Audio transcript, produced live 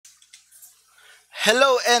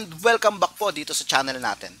Hello and welcome back po dito sa channel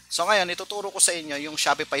natin. So ngayon, ituturo ko sa inyo yung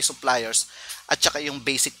Shopify suppliers at saka yung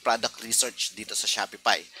basic product research dito sa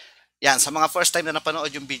Shopify. Yan, sa mga first time na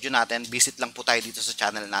napanood yung video natin, visit lang po tayo dito sa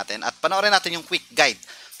channel natin at panoorin natin yung quick guide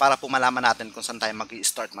para po malaman natin kung saan tayo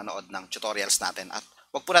mag-i-start manood ng tutorials natin. At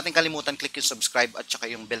huwag po natin kalimutan click yung subscribe at saka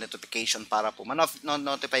yung bell notification para po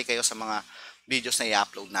notify kayo sa mga videos na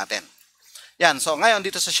i-upload natin. Yan, so ngayon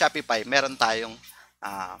dito sa Shopify, meron tayong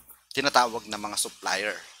tinatawag na mga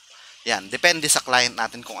supplier. Yan, depende sa client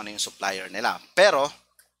natin kung ano yung supplier nila. Pero,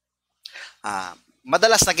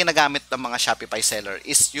 madalas na ginagamit ng mga Shopify seller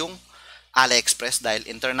is yung AliExpress dahil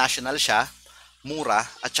international siya, mura,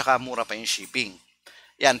 at saka mura pa yung shipping.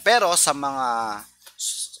 Yan, pero sa mga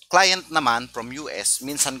client naman from US,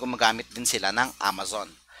 minsan gumagamit din sila ng Amazon.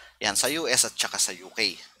 Yan, sa US at saka sa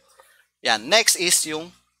UK. Yan, next is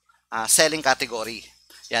yung selling category.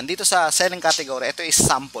 Yan, dito sa selling category, ito is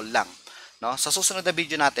sample lang. No? Sa susunod na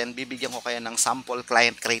video natin, bibigyan ko kayo ng sample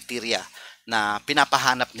client criteria na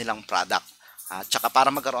pinapahanap nilang product. Tsaka para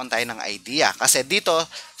magkaroon tayo ng idea. Kasi dito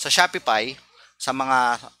sa Shopify, sa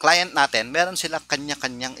mga client natin, meron silang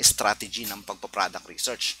kanya-kanyang strategy ng pagpa-product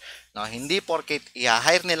research. No? Hindi porket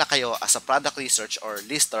i-hire nila kayo as a product research or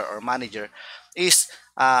lister or manager is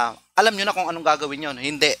alam nyo na kung anong gagawin yun.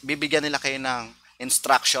 Hindi, bibigyan nila kayo ng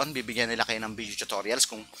instruction, bibigyan nila kayo ng video tutorials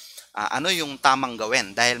kung ano yung tamang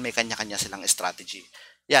gawin dahil may kanya-kanya silang strategy.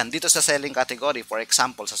 Yan, dito sa selling category, for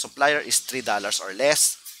example, sa supplier is $3 or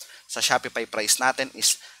less. Sa Shopify price natin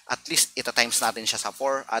is at least ita-times natin siya sa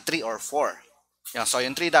 3 or 4. Yan, so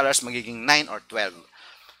yung $3 magiging 9 or 12.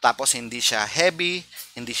 Tapos hindi siya heavy,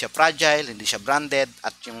 hindi siya fragile, hindi siya branded,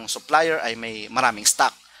 at yung supplier ay may maraming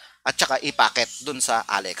stock. At saka i-packet dun sa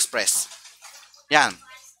AliExpress. Yan.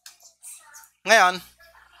 Ngayon,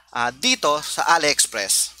 dito sa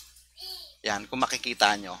AliExpress, yan, kung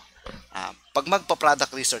makikita nyo, pag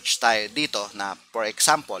magpa-product research tayo dito na, for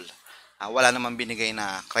example, wala namang binigay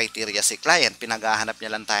na criteria si client, pinaghahanap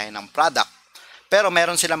niya lang tayo ng product, pero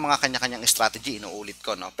meron silang mga kanya-kanyang strategy, inuulit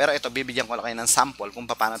ko, no? Pero ito, bibigyan ko lang kayo ng sample kung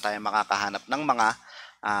paano tayo makakahanap ng mga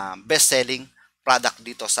best-selling product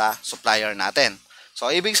dito sa supplier natin.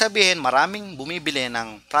 So, ibig sabihin, maraming bumibili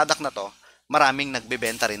ng product na to, maraming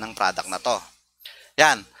nagbebenta rin ng product na to.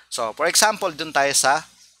 Yan. So, for example, dun tayo sa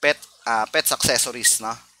pets accessories,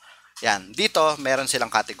 no? Yan. Dito, meron silang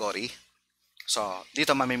category. So,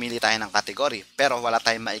 dito mamimili tayo ng category, pero wala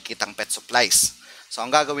tayong makikitang pet supplies. So,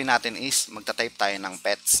 ang gagawin natin is magta-type tayo ng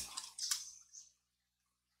pets.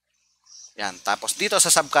 Yan. Tapos, dito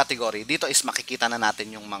sa subcategory, dito is makikita na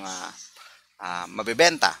natin yung mga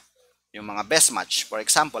mabibenta. Yung mga best match. For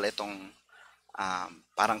example, itong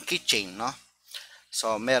parang keychain, no?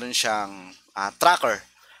 So, meron siyang tracker.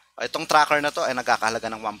 Itong tracker na to ay nagkakahalaga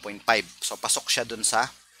ng 1.5. So, pasok siya dun sa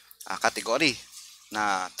category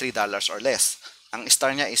na $3 or less. Ang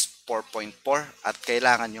star niya is 4.4 at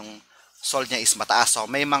kailangan yung sold niya is mataas. So,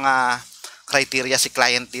 may mga criteria si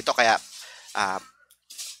client dito kaya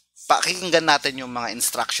pakinggan natin yung mga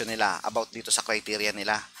instruction nila about dito sa criteria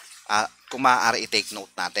nila. Kung maaari i-take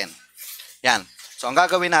note natin. Yan. So, ang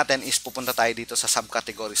gagawin natin is pupunta tayo dito sa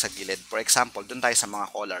subcategory sa gilid. For example, dun tayo sa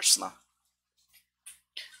mga colors, no?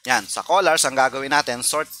 Yan. Sa colors, ang gagawin natin,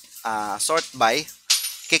 sort by.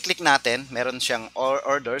 Kiklik natin, meron siyang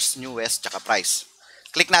orders, newest, tsaka price.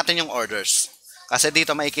 Click natin yung orders. Kasi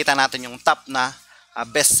dito makikita natin yung top na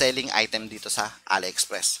best-selling item dito sa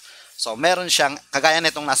AliExpress. So, meron siyang, kagaya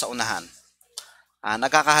nitong nasa unahan,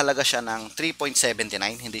 nagkakahalaga siya ng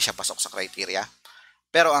 3.79, hindi siya pasok sa criteria.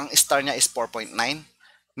 Pero ang star niya is 4.9.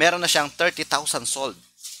 Meron na siyang 30,000 sold.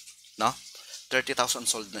 No? 30,000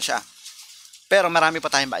 sold na siya. Pero marami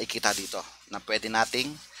pa tayong makikita dito na pwede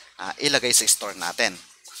nating ilagay sa store natin.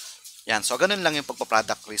 Yan. So, ganun lang yung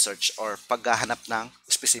pagpa-product research or paghahanap ng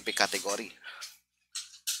specific category.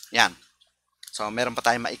 Yan. So, meron pa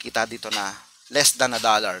tayong makikita dito na less than $1,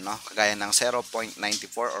 no? Kagaya ng 0.94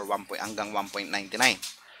 or hanggang 1.99.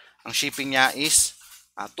 Ang shipping niya is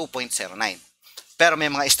 2.09. Pero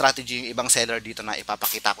may mga strategy yung ibang seller dito na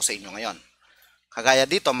ipapakita ko sa inyo ngayon. Kagaya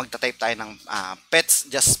dito, magta-type tayo ng pets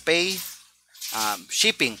just pay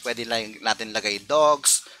shipping. Pwede lang natin lagay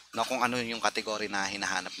dogs, no, kung ano yung category na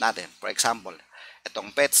hinahanap natin. For example,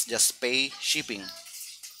 itong pets just pay shipping.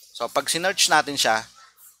 So, pag sinearch natin siya,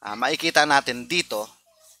 makikita natin dito,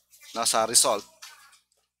 no, sa result,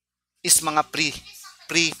 is mga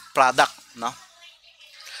free product. No?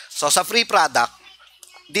 So, sa free product,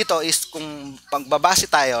 dito is kung pagbabase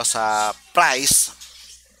tayo sa price,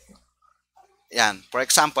 yan, for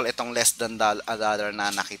example, itong less than $1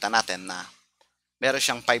 na nakita natin na meron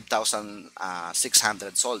siyang 5,600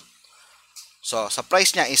 sold. So, sa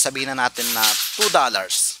price niya is sabihin na natin na $2.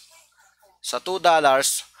 Sa $2,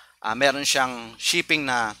 meron siyang shipping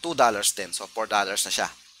na $2 din. So, $4 na siya.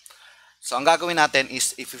 So, ang gagawin natin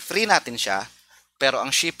is, if-free natin siya, pero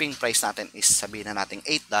ang shipping price natin is sabihin na natin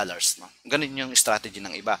 $8. No? Ganun yung strategy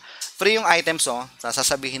ng iba. Free yung items,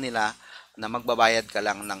 sasabihin nila na magbabayad ka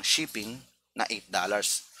lang ng shipping na $8.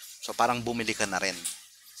 So, parang bumili ka na rin.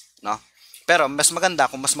 No? Pero, mas maganda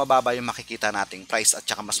kung mas mababa yung makikita nating price at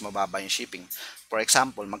saka mas mababa yung shipping. For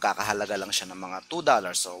example, magkakahalaga lang siya ng mga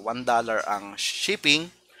 $2. So, $1 ang shipping,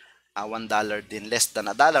 $1 din less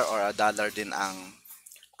than $1 or $1 din ang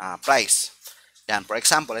price. Yan, for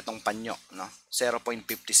example, itong panyo, no?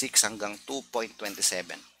 0.56 hanggang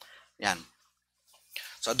 2.27. Yan.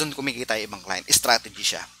 So, doon kumikita yung ibang client. Strategy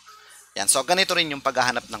siya. Yan. So, ganito rin yung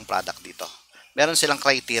paghahanap ng product dito. Meron silang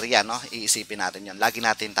criteria, no? Iisipin natin yan. Lagi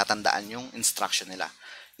natin tatandaan yung instruction nila.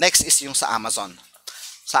 Next is yung sa Amazon.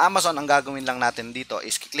 Sa Amazon, ang gagawin lang natin dito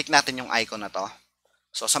is click natin yung icon na to.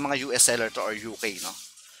 So, sa mga US seller to or UK, no?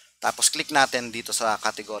 Tapos, click natin dito sa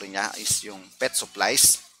category niya is yung pet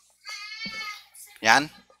supplies. Yan.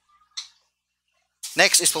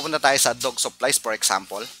 Next is pupunta tayo sa dog supplies, for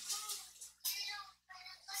example.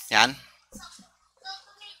 Yan.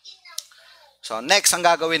 So, next ang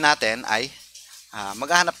gagawin natin ay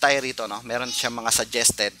maghahanap tayo rito, no? Meron siyang mga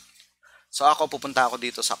suggested. So, pupunta ako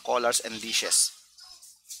dito sa colors and dishes.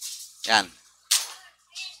 Yan.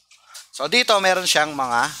 So, dito meron siyang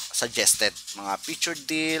mga suggested, mga featured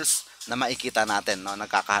deals na makikita natin, no?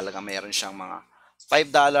 Nagkakahalaga, meron siyang mga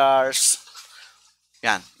 $5.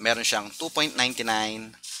 Yan, meron siyang 2.99,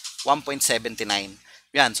 1.79.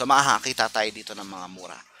 Yan, so makakakita tayo dito ng mga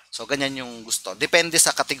mura. So, ganyan yung gusto. Depende sa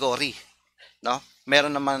category, no?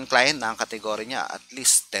 Meron naman client na ang category niya at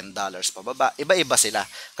least $10 pababa. Iba-iba sila.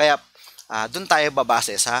 Kaya, dun tayo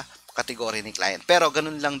babase sa category ni client. Pero,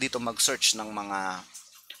 ganun lang dito mag-search ng mga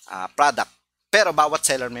product. Pero, bawat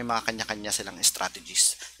seller may mga kanya-kanya silang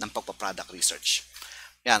strategies ng pagpa-product research.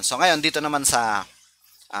 Yan, so ngayon, dito naman sa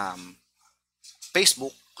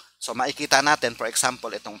Facebook, so makikita natin, for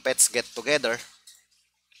example, itong Pets Get Together.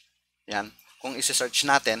 Yan, kung isi-search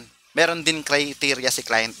natin, meron din criteria si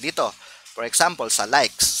client dito. For example, sa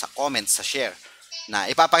likes, sa comments, sa share. Na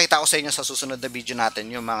ipapakita ko sa inyo sa susunod na video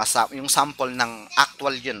natin yung yung sample ng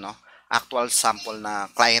actual yun, no? Actual sample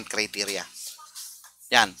na client criteria.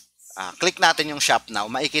 Yan. Click natin yung shop now.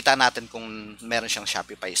 Makikita natin kung meron siyang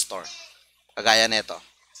Shopify store. Kagaya nito.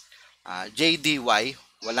 JDY,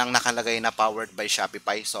 walang nakalagay na powered by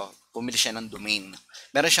Shopify. So, pumili siya ng domain.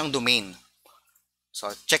 Meron siyang domain. So,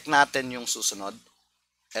 check natin yung susunod.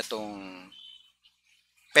 Itong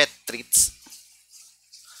pet treats.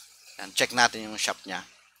 Yan, check natin yung shop niya.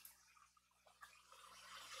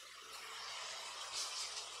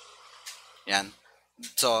 Yan.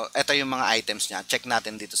 So, ito yung mga items niya. Check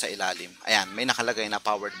natin dito sa ilalim. Ayan, may nakalagay na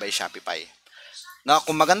powered by Shopify. No,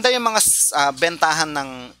 kung maganda yung mga bentahan ng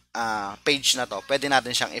page na to, pwede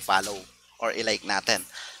natin siyang i-follow or i-like natin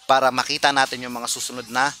para makita natin yung mga susunod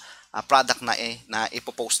na product na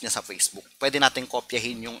ipopost niya sa Facebook. Pwede natin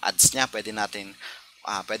kopyahin yung ads niya,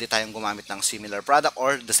 pwede tayong gumamit ng similar product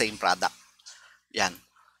or the same product. Yan.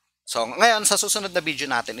 So, ngayon, sa susunod na video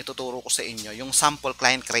natin, ituturo ko sa inyo yung sample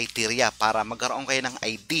client criteria para magkaroon kayo ng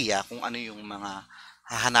idea kung ano yung mga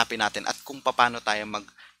hahanapin natin at kung paano tayo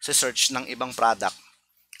mag-search ng ibang product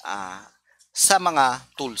sa mga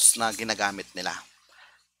tools na ginagamit nila.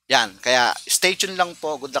 Yan. Kaya, stay tuned lang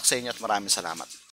po. Good luck sa inyo at maraming salamat.